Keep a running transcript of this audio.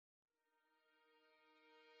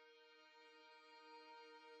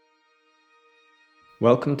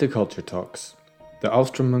Welcome to Culture Talks, the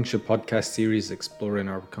Ahlstrom-Munksjö podcast series exploring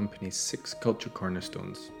our company's 6 culture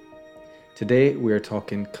cornerstones. Today we are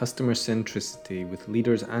talking customer centricity with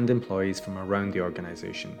leaders and employees from around the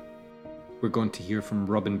organisation. We're going to hear from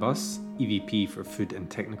Robyn Buss, EVP for Food and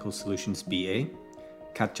Technical Solutions BA,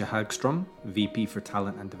 Katja Hagström, VP for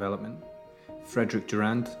Talent and Development, Frederic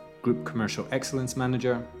Durand, Group Commercial Excellence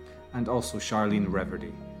Manager, and also Charlene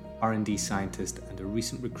Reverdy, R&D Scientist and a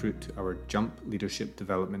recent recruit to our Jump Leadership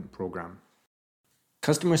Development Program.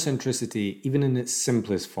 Customer centricity, even in its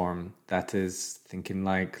simplest form, that is, thinking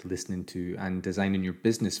like, listening to, and designing your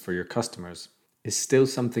business for your customers, is still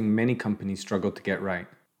something many companies struggle to get right.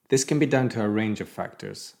 This can be down to a range of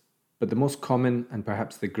factors, but the most common and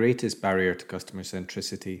perhaps the greatest barrier to customer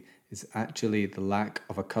centricity is actually the lack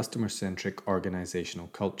of a customer-centric organizational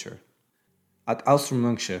culture. At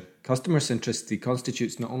Ahlstrom-Munksjö, customer centricity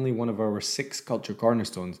constitutes not only one of our 6 culture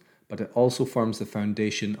cornerstones, but it also forms the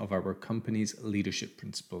foundation of our company's leadership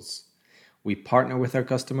principles. We partner with our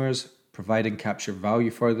customers, provide and capture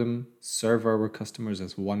value for them, serve our customers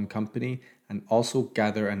as one company, and also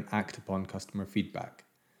gather and act upon customer feedback.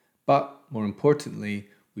 But more importantly,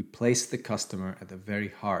 we place the customer at the very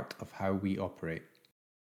heart of how we operate.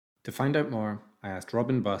 To find out more, I asked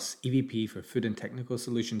Robyn Buss, EVP for Food and Technical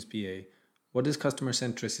Solutions BA, what does customer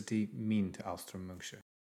centricity mean to Ahlstrom-Munksjö?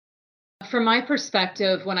 From my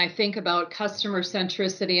perspective, when I think about customer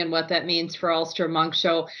centricity and what that means for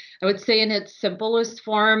Ahlstrom-Munksjö, I would say in its simplest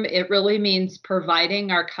form, it really means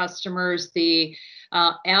providing our customers the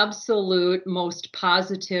absolute most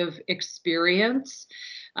positive experience.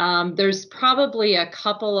 There's probably a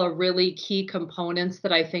couple of really key components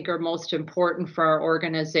that I think are most important for our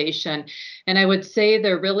organization. And I would say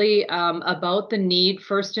they're really about the need,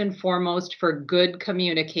 first and foremost, for good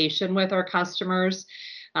communication with our customers.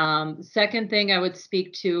 Second thing I would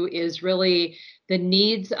speak to is really the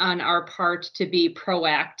needs on our part to be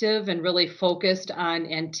proactive and really focused on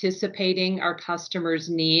anticipating our customers'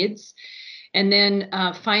 needs. And then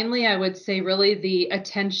finally, I would say really the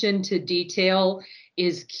attention to detail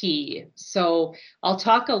is key. So I'll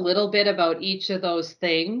talk a little bit about each of those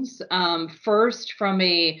things. First, from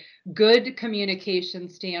a good communication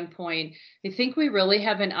standpoint, I think we really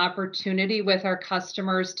have an opportunity with our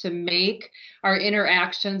customers to make our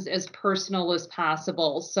interactions as personal as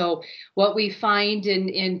possible. So what we find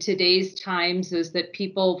in today's times is that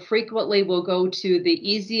people frequently will go to the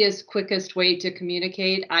easiest, quickest way to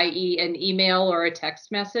communicate, i.e. an email or a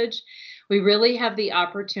text message. We really have the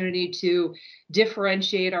opportunity to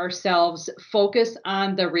differentiate ourselves, focus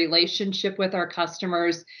on the relationship with our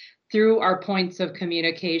customers through our points of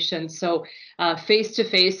communication. So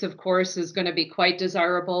face-to-face, of course, is going to be quite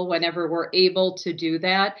desirable whenever we're able to do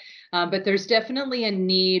that. But there's definitely a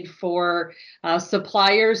need for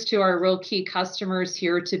suppliers to our real key customers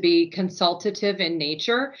here to be consultative in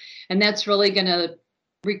nature. And that's really going to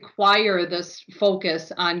require this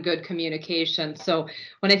focus on good communication. So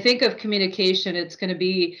when I think of communication, it's going to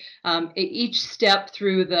be each step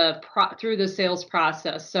through the sales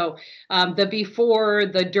process. So the before,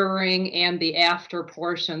 the during, and the after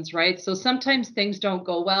portions, right? So sometimes things don't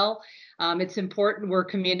go well. It's important we're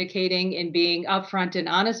communicating and being upfront and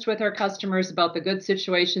honest with our customers about the good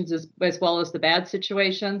situations as well as the bad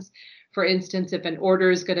situations. For instance, if an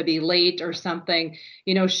order is going to be late or something,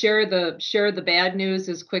 share the bad news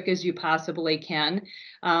as quick as you possibly can.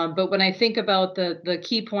 But when I think about the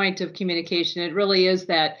key point of communication, it really is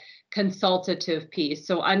that consultative piece.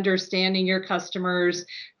 So understanding your customers,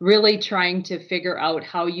 really trying to figure out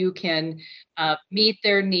how you can meet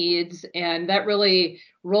their needs. And that really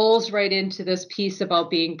rolls right into this piece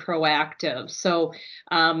about being proactive. So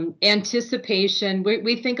anticipation,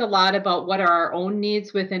 we think a lot about what are our own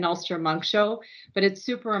needs within Ahlstrom-Munksjö, but it's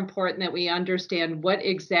super important that we understand what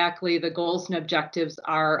exactly the goals and objectives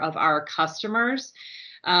are of our customers.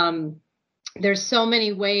 There's so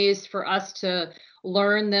many ways for us to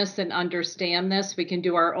learn this and understand this. We can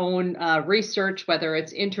do our own research, whether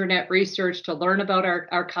it's internet research to learn about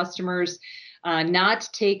our customers, not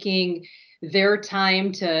taking their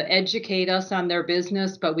time to educate us on their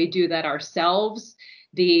business, but we do that ourselves.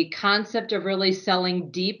 The concept of really selling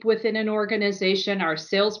deep within an organization, our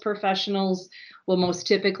sales professionals will most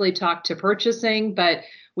typically talk to purchasing, but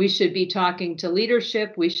we should be talking to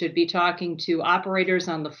leadership. We should be talking to operators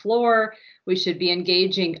on the floor. We should be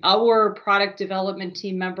engaging our product development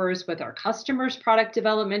team members with our customers' product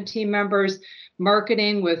development team members,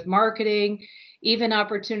 marketing with marketing, even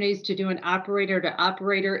opportunities to do an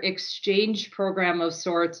operator-to-operator exchange program of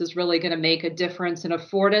sorts is really going to make a difference and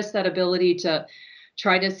afford us that ability to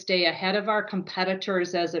try to stay ahead of our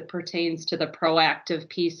competitors as it pertains to the proactive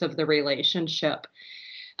piece of the relationship.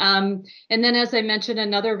 And then, as I mentioned,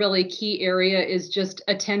 another really key area is just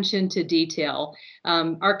attention to detail.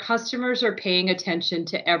 Our customers are paying attention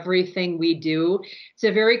to everything we do. It's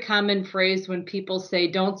a very common phrase when people say,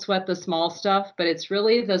 don't sweat the small stuff, but it's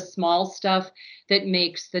really the small stuff that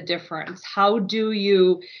makes the difference. How do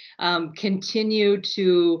you continue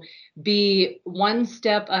to be one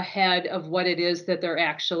step ahead of what it is that they're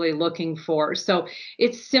actually looking for? So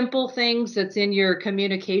it's simple things that's in your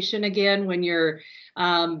communication. Again, when you're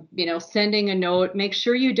sending a note, make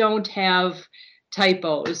sure you don't have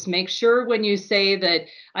typos. Make sure when you say that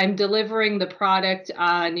I'm delivering the product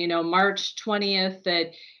on, March 20th,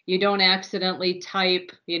 that you don't accidentally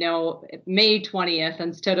type, May 20th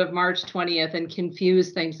instead of March 20th and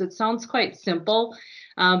confuse things. It sounds quite simple,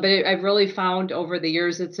 but I've really found over the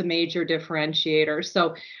years it's a major differentiator.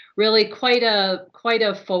 So really quite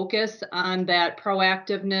a focus on that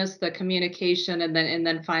proactiveness, the communication, and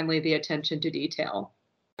then finally the attention to detail.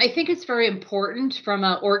 I think it's very important from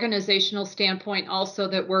an organizational standpoint also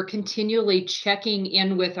that we're continually checking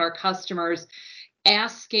in with our customers,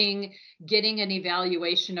 asking, getting an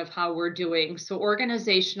evaluation of how we're doing. So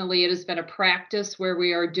organizationally, it has been a practice where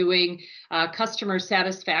we are doing a customer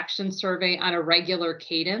satisfaction survey on a regular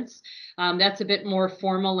cadence. That's a bit more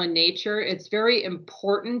formal in nature. It's very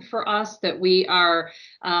important for us that we are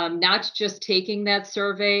not just taking that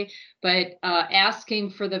survey, but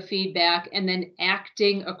asking for the feedback and then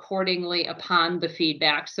acting accordingly upon the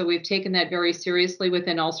feedback. So we've taken that very seriously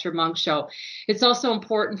within Ahlstrom-Munksjö. It's also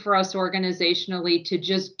important for us organizationally to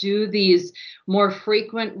just do these more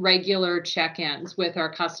frequent, regular check-ins with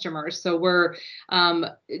our customers. So we're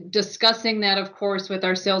discussing that, of course, with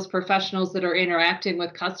our sales professionals that are interacting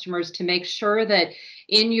with customers to make sure that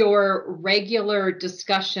in your regular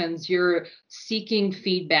discussions, you're seeking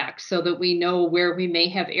feedback so that we know where we may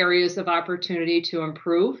have areas of opportunity to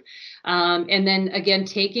improve. And then again,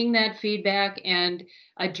 taking that feedback and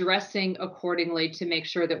addressing accordingly to make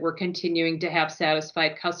sure that we're continuing to have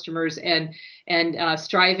satisfied customers and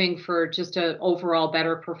striving for just an overall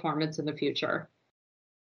better performance in the future.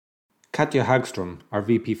 Katja Hagström, our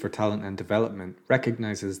VP for Talent and Development,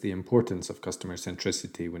 recognizes the importance of customer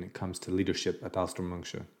centricity when it comes to leadership at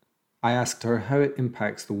Ahlstrom-Munksjö. I asked her how it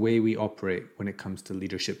impacts the way we operate when it comes to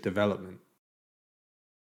leadership development.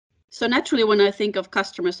 So naturally, when I think of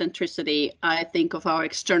customer centricity, I think of our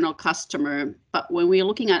external customer. But when we're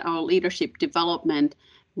looking at our leadership development,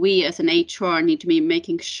 we as an HR need to be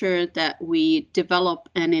making sure that we develop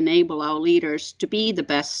and enable our leaders to be the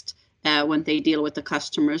best when they deal with the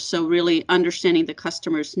customers. So really understanding the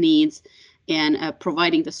customer's needs and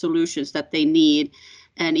providing the solutions that they need.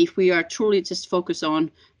 And if we are truly just focused on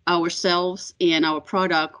ourselves and our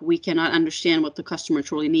product, we cannot understand what the customer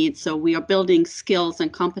truly needs. So we are building skills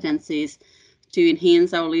and competencies to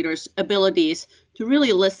enhance our leaders' abilities to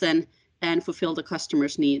really listen and fulfill the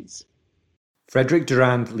customer's needs. Frederic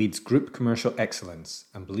Durand leads Group Commercial Excellence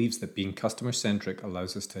and believes that being customer-centric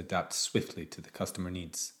allows us to adapt swiftly to the customer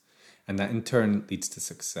needs, and that in turn leads to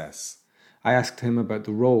success. I asked him about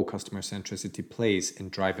the role customer centricity plays in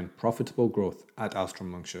driving profitable growth at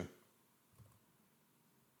Ahlstrom-Munksjö.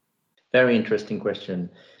 Very interesting question.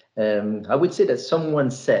 I would say that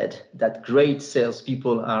someone said that great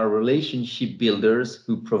salespeople are relationship builders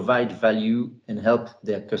who provide value and help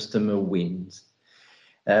their customer wins.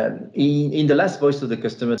 In the last Voice of the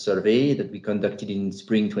Customer survey that we conducted in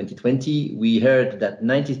spring 2020, we heard that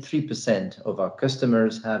 93% of our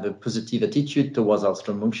customers have a positive attitude towards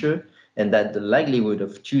Ahlstrom-Munksjö, and that the likelihood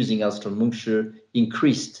of choosing Ahlstrom-Munksjö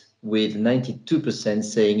increased, with 92%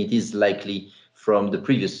 saying it is likely from the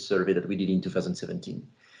previous survey that we did in 2017.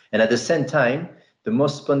 And at the same time, the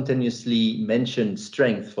most spontaneously mentioned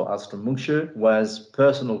strength for Ahlstrom-Munksjö was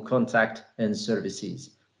personal contact and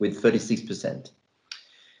services, with 36%.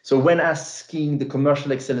 So when asking the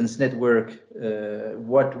Commercial Excellence Network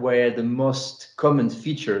what were the most common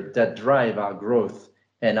features that drive our growth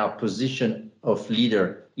and our position of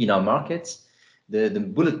leader in our markets, the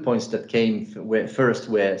bullet points that came first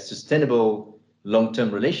were sustainable long-term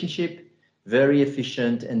relationship, very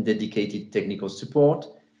efficient and dedicated technical support,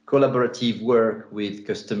 collaborative work with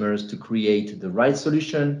customers to create the right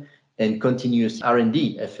solution, and continuous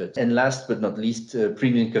R&D effort. And last but not least,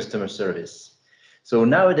 premium customer service. So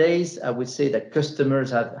nowadays, I would say that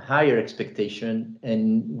customers have higher expectation,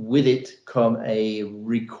 and with it come a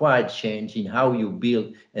required change in how you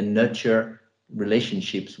build and nurture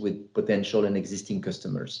relationships with potential and existing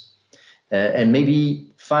customers. And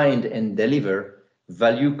maybe find and deliver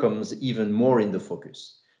value comes even more in the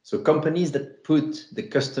focus. So companies that put the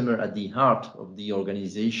customer at the heart of the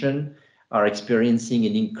organization are experiencing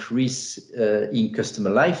an increase in customer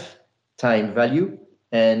lifetime value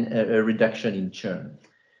and a reduction in churn.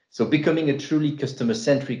 So becoming a truly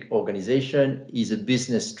customer-centric organization is a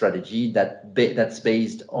business strategy that's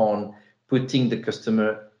based on putting the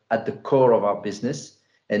customer at the core of our business,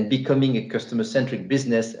 and becoming a customer-centric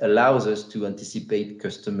business allows us to anticipate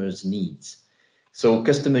customers' needs. So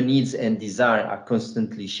customer needs and desire are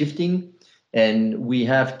constantly shifting, and we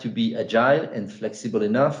have to be agile and flexible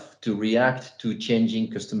enough to react to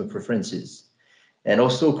changing customer preferences. And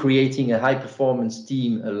also creating a high-performance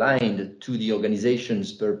team aligned to the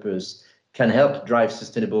organization's purpose can help drive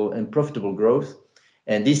sustainable and profitable growth.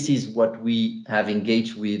 And this is what we have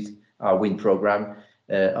engaged with our WIN program,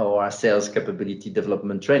 or our sales capability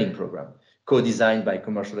development training program, co-designed by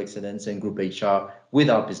Commercial Excellence and Group HR with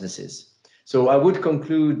our businesses. So I would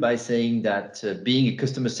conclude by saying that being a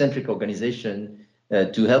customer-centric organization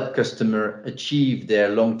to help customers achieve their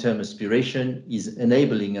long-term aspiration is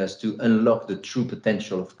enabling us to unlock the true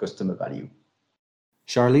potential of customer value.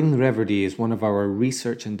 Charlene Reverdy is one of our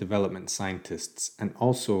research and development scientists and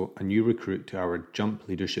also a new recruit to our JUMP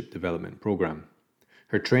Leadership Development Program.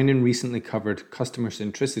 Her training recently covered customer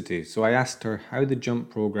centricity, so I asked her how the JUMP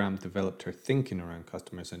program developed her thinking around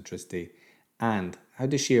customer centricity and how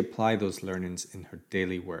does she apply those learnings in her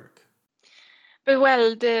daily work. But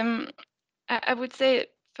well, I would say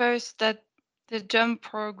first that the JUMP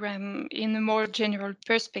program, in a more general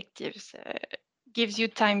perspectives, gives you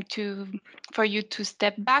time for you to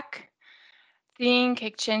step back, think,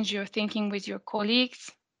 exchange your thinking with your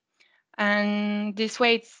colleagues, and this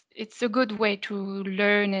way it's a good way to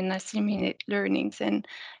learn and assimilate learnings. And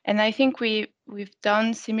I think we've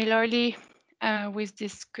done similarly with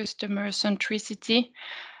this customer centricity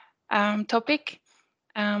topic.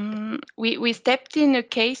 We stepped in a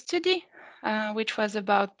case study which was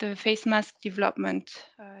about the face mask development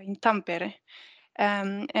in Tampere,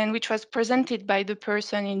 and which was presented by the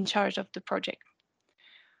person in charge of the project.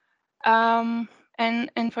 And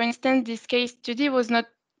for instance, this case study was not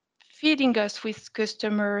feeding us with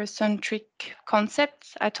customer-centric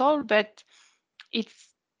concepts at all, but it's,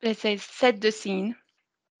 let's say, set the scene.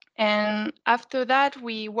 And after that,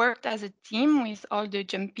 we worked as a team with all the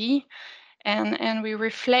JUMP, and we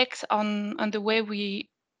reflect on the way we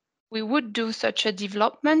would do such a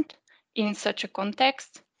development in such a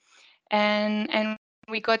context. And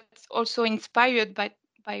we got also inspired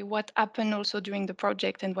by what happened also during the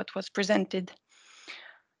project and what was presented.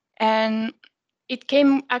 And it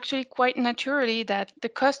came actually quite naturally that the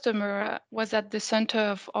customer was at the center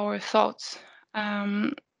of our thoughts,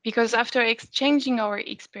 because after exchanging our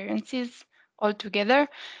experiences all together,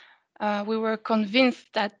 we were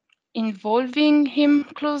convinced that involving him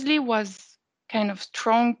closely was kind of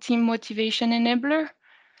strong team motivation enabler,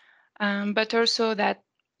 but also that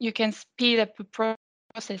you can speed up the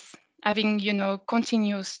process, having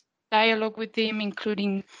continuous dialogue with him,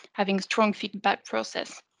 including having strong feedback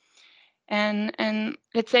process. And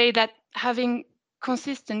let's say that having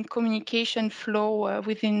consistent communication flow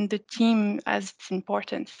within the team has its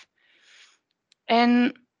importance.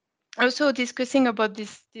 And also discussing about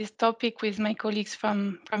this topic with my colleagues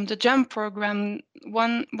from the JUMP program,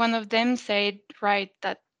 one of them said, right,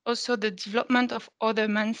 that also the development of other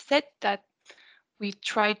mindset that we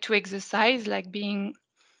try to exercise, like being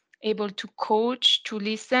able to coach, to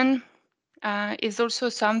listen, is also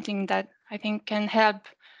something that I think can help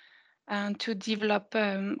to develop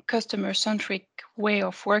a customer-centric way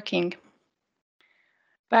of working.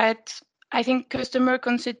 But I think customer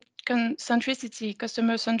centricity,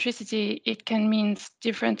 it can mean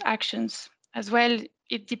different actions as well.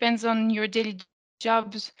 It depends on your daily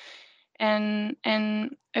jobs. And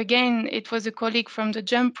again, it was a colleague from the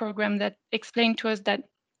JUMP program that explained to us that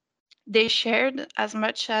they shared as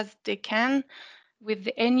much as they can with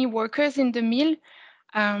any workers in the mill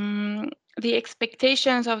the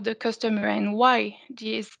expectations of the customer and why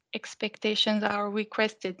these expectations are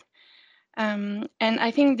requested. And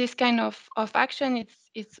I think this kind of action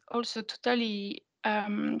it's also totally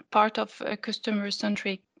part of a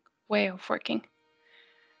customer-centric way of working.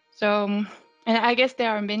 So, and I guess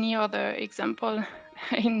there are many other examples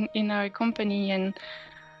in our company, and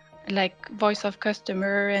like voice of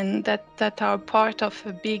customer, and that are part of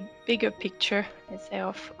a bigger picture, let's say,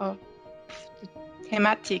 of the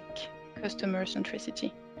thematic customer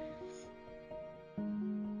centricity.